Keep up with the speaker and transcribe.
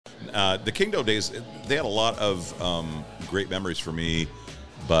the Kingdome days, they had a lot of great memories for me,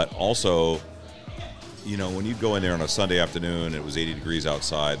 but also, when you go in there on a Sunday afternoon, it was 80 degrees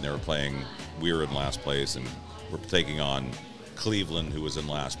outside, and they were playing. We were in last place, and we're taking on Cleveland, who was in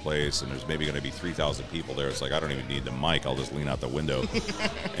last place, and there's maybe going to be 3,000 people there. It's like, I don't even need the mic. I'll just lean out the window.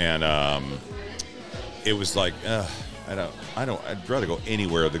 And it was like, I'd rather go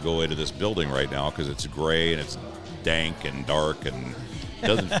anywhere than go into this building right now because it's gray and it's dank and dark and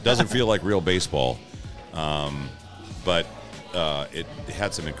doesn't feel like real baseball. But it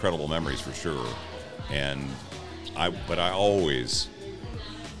had some incredible memories for sure. And I always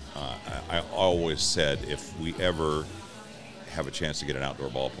said, if we ever have a chance to get an outdoor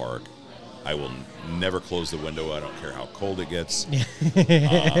ballpark, I will never close the window. I don't care how cold it gets.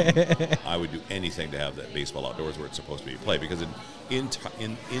 I would do anything to have that baseball outdoors where it's supposed to be played, because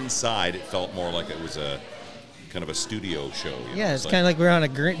inside it felt more like it was a kind of a studio show. Yeah, it's kind of like we're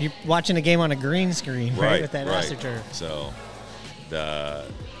on you're watching a game on a green screen, right? With that AstroTurf. So the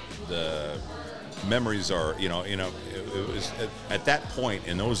memories are, it was at that point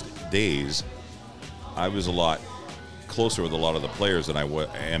in those days, I was a lot closer with a lot of the players than I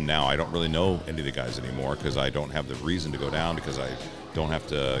am now. I don't really know any of the guys anymore because I don't have the reason to go down, because I don't have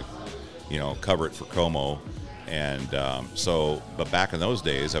to, cover it for Como. And but back in those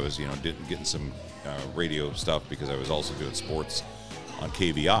days, I was, getting some radio stuff because I was also doing sports on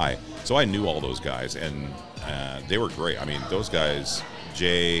KVI. So I knew all those guys, and they were great. I mean, those guys,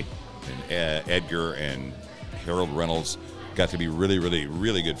 Jay and Edgar and Harold Reynolds, got to be really, really,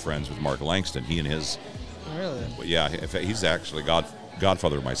 really good friends with Mark Langston. He and his... Really? Yeah, in fact, he's actually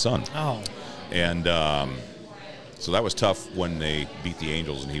godfather of my son. Oh. And so that was tough when they beat the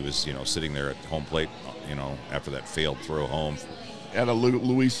Angels, and he was, sitting there at home plate, after that failed throw home. Had a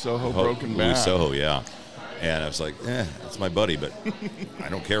Luis Sojo broken bat. Luis Sojo, yeah. And I was like, that's my buddy, but I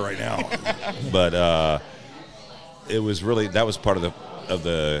don't care right now. But it was really, that was part of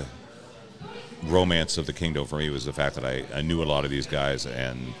the romance of the Kingdome for me, was the fact that I knew a lot of these guys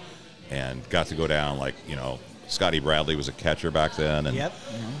and got to go down, like, Scotty Bradley was a catcher back then, and yep.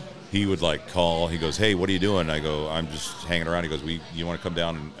 He would call. He goes, "Hey, what are you doing?" I go, "I'm just hanging around." He goes, "You want to come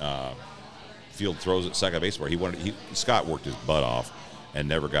down and field throws at second base?" Where Scott worked his butt off and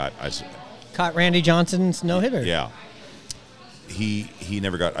never got. Caught Randy Johnson's no-hitter. Yeah, he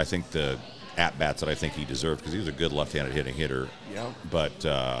never got, I think, the at bats that I think he deserved, because he was a good left-handed hitting hitter. Yeah. But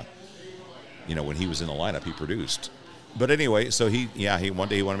when he was in the lineup, he produced. But anyway, so he one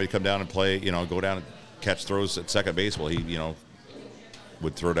day he wanted me to come down and play, go down and catch throws at second base. Well, he,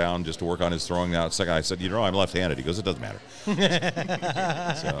 would throw down just to work on his throwing down at second. I said, I'm left-handed. He goes, it doesn't matter.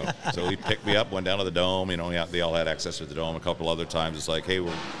 so he picked me up, went down to the Dome. They all had access to the Dome. A couple other times, it's like, hey,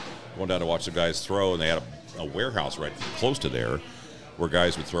 we're going down to watch the guys throw, and they had a warehouse right close to there where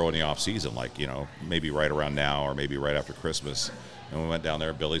guys would throw in the off season, maybe right around now or maybe right after Christmas. And we went down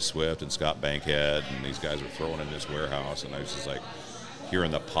there, Billy Swift and Scott Bankhead, and these guys were throwing in this warehouse, and I was just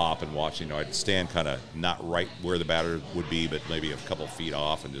hearing the pop and watching. I'd stand kind of not right where the batter would be, but maybe a couple feet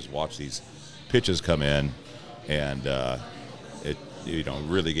off, and just watch these pitches come in, and it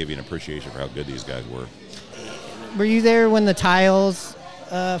really gave you an appreciation for how good these guys were. Were you there when the tiles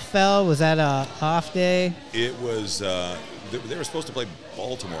fell? Was that a off day? It was. They were supposed to play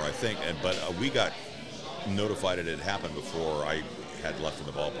Baltimore, I think, but we got notified it had happened before I had left in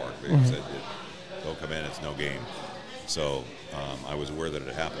the ballpark. They said, "Don't come in; it's no game." So I was aware that it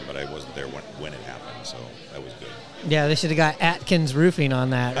had happened, but I wasn't there when it happened. So that was good. Yeah, they should have got Atkins Roofing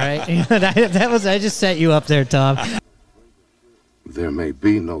on that, right? I just set you up there, Tom. There may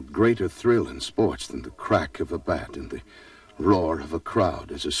be no greater thrill in sports than the crack of a bat and the roar of a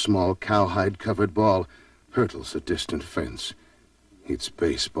crowd as a small cowhide-covered ball hurtles a distant fence. It's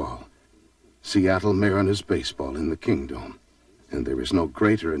baseball. Seattle Mariners baseball in the Kingdome. And there is no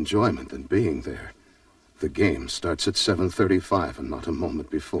greater enjoyment than being there. The game starts at 7:35 and not a moment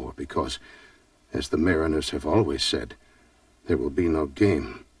before, because, as the Mariners have always said, there will be no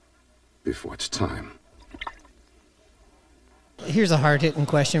game before it's time. Here's a hard-hitting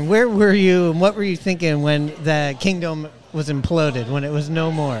question. Where were you and what were you thinking when the Kingdome was imploded, when it was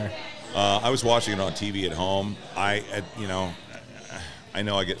no more? I was watching it on TV at home. I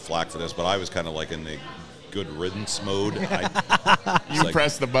know I get flack for this, but I was kind of in the good riddance mode. You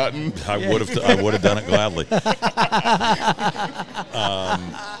pressed the button. I would have done it gladly.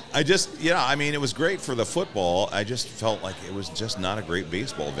 It was great for the football. I just felt like it was just not a great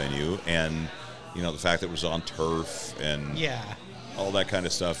baseball venue, and the fact that it was on turf and all that kind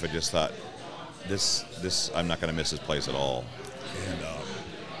of stuff. I just thought, this I'm not going to miss this place at all. And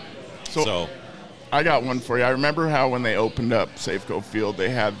so I got one for you. I remember how when they opened up Safeco Field, they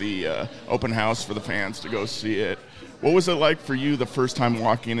had the open house for the fans to go see it. What was it like for you the first time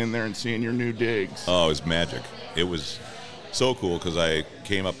walking in there and seeing your new digs? Oh, it was magic. It was so cool because I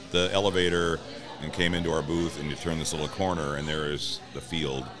came up the elevator and came into our booth, and you turn this little corner, and there is the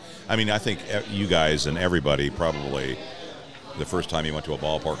field. I mean, I think you guys and everybody probably the first time you went to a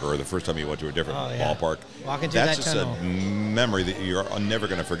ballpark or the first time you went to a different ballpark, walking through that's that just tunnel. a memory that you're never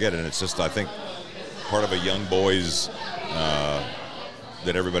going to forget. And it's just, I think, part of a young boy's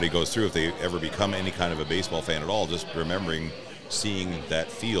that everybody goes through if they ever become any kind of a baseball fan at all, just remembering seeing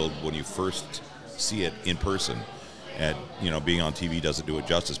that field when you first see it in person. And, being on TV doesn't do it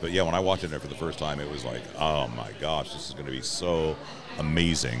justice. But, yeah, when I walked in there for the first time, it was like, oh, my gosh, this is going to be so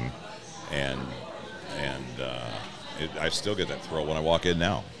amazing. And I still get that thrill when I walk in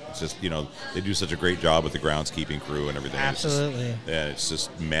now. It's just, they do such a great job with the groundskeeping crew and everything. Absolutely. It's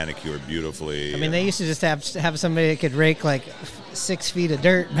just manicured beautifully. I mean, they used to just have somebody that could rake like 6 feet of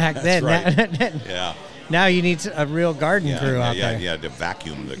dirt back then. That's right. Yeah. Now you need a real garden crew out there. Yeah, to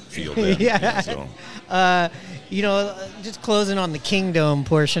vacuum the field in. Yeah. So. Just closing on the Kingdome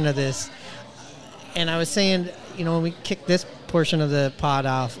portion of this, and I was saying, when we kicked this portion of the pod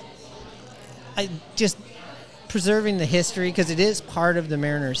off, I just preserving the history, because it is part of the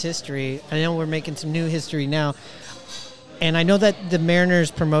Mariners' history. I know we're making some new history now, and I know that the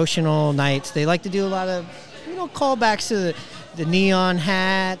Mariners promotional nights, they like to do a lot of callbacks to the neon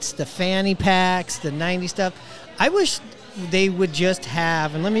hats, the fanny packs, the 90s stuff. I wish they would just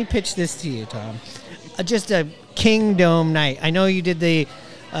have, and let me pitch this to you, Tom, just a Kingdome night. I know you did the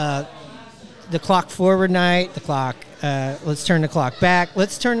clock forward night, the clock, let's turn the clock back.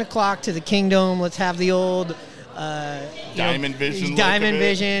 Let's turn the clock to the Kingdome. Let's have the old Diamond Vision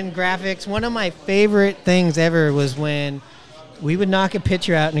graphics. One of my favorite things ever was when we would knock a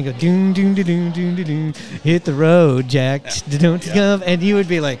pitcher out and go doom doom doom doom doom doom, hit the road, Jack. Don't come, and you would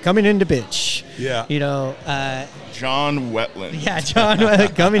be like coming into pitch. Yeah. John Wetland. Yeah, John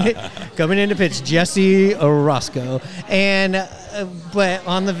coming into pitch, Jesse Orozco, and but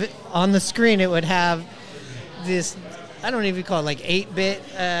on the screen it would have this, I don't even call it like 8-bit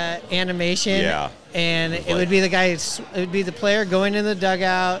animation. Yeah. And it would be the guy. It would be the player going in the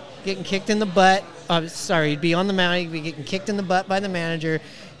dugout, getting kicked in the butt. He'd be on the mound. He'd be getting kicked in the butt by the manager.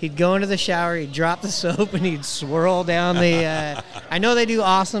 He'd go into the shower. He'd drop the soap and he'd swirl down the. I know they do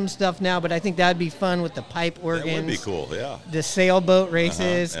awesome stuff now, but I think that'd be fun with the pipe organs. That would be cool. Yeah. The sailboat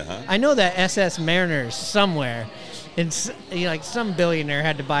races. Uh-huh. I know that SS Mariners somewhere. And like some billionaire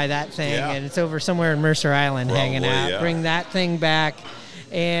had to buy that thing, and it's over somewhere in Mercer Island hanging out. Yeah. Bring that thing back,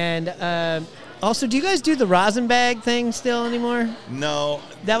 and. Also, do you guys do the rosin bag thing still anymore? No.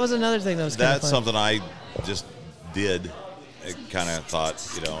 That was another thing that was kind of fun. That's something I just did. I kind of thought,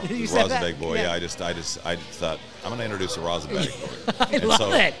 the You said rosin that? bag boy. Yeah. Yeah, I just thought I'm going to introduce a rosin bag boy. I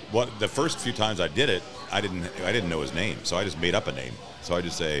love it. The first few times I did it, I didn't know his name, so I just made up a name. So I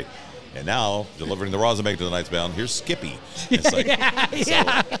just say, and now delivering the rosin bag to the Knights bound. Here's Skippy. It's like,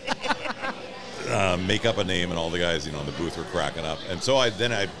 make up a name, and all the guys, in the booth were cracking up. And so I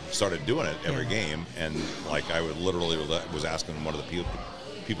started doing it every game, and I would literally was asking one of the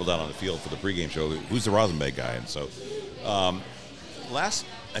people down on the field for the pregame show, who's the rosin bag guy? And so I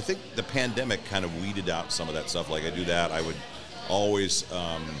think the pandemic kind of weeded out some of that stuff. Like I do that. I would always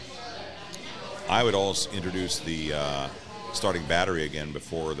introduce the starting battery again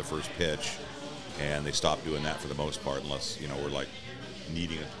before the first pitch, and they stopped doing that for the most part, unless we're like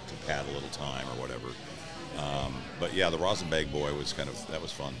needing it to pad a little time or whatever. But yeah, the rosin bag boy was that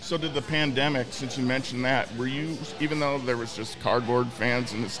was fun. So did the pandemic, since you mentioned that, were you, even though there was just cardboard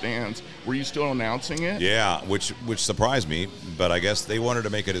fans in the stands, were you still announcing it? Yeah, which surprised me, but I guess they wanted to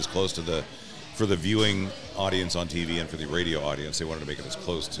make it as close to for the viewing audience on TV and for the radio audience, they wanted to make it as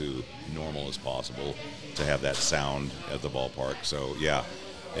close to normal as possible to have that sound at the ballpark. So yeah,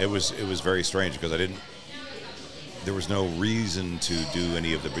 it was very strange because there was no reason to do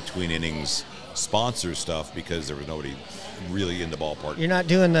any of the between innings sponsor stuff because there was nobody really in the ballpark. You're not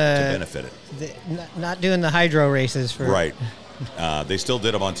doing to benefit it. Not doing the hydro races for right. They still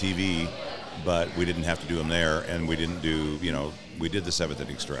did them on TV, but we didn't have to do them there, and we didn't do we did the 7th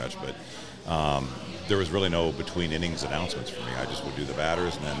inning stretch, but there was really no between innings announcements for me. I just would do the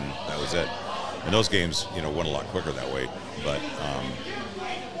batters, and then that was it. And those games went a lot quicker that way, but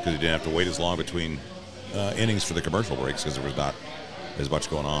because you didn't have to wait as long between innings for the commercial breaks because there was not as much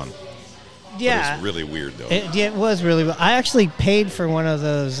going on. Yeah. But it was really weird, though. It was really weird. I actually paid for one of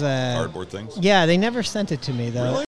those... cardboard things? Yeah, they never sent it to me, though. Really?